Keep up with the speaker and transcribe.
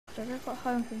So I just got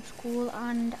home from school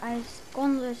and I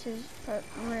gone Lewis's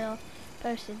real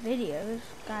posted videos.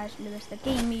 Guys, Lewis the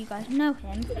Gamer, you guys know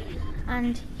him,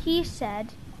 and he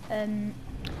said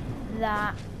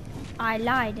that I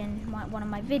lied in one of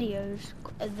my videos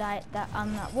that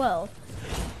on that world.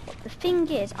 But the thing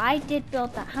is, I did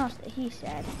build that house that he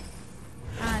said,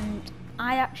 and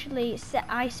I actually said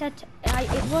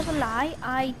it was a lie.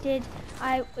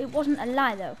 It wasn't a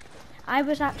lie though. I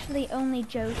was actually only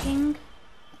joking.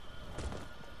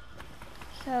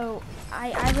 So I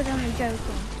was only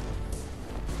joking,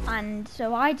 and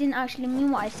so I didn't actually mean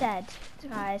what I said,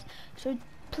 guys. So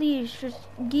please just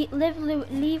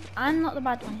leave. I'm not the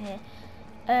bad one here.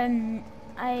 I'm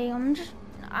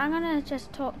gonna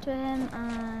just talk to him,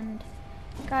 and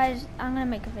guys, I'm gonna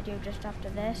make a video just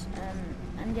after this.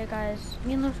 And yeah, guys,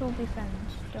 me and Lewis will be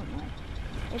friends. Don't worry.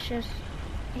 It's just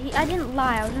I didn't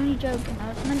lie. I was only joking. I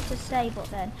was meant to say, but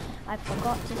then I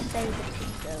forgot to say the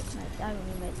joke. I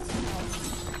really made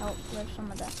that help with some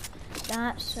of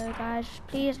that. So guys,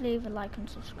 please leave a like and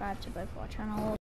subscribe to both our channels.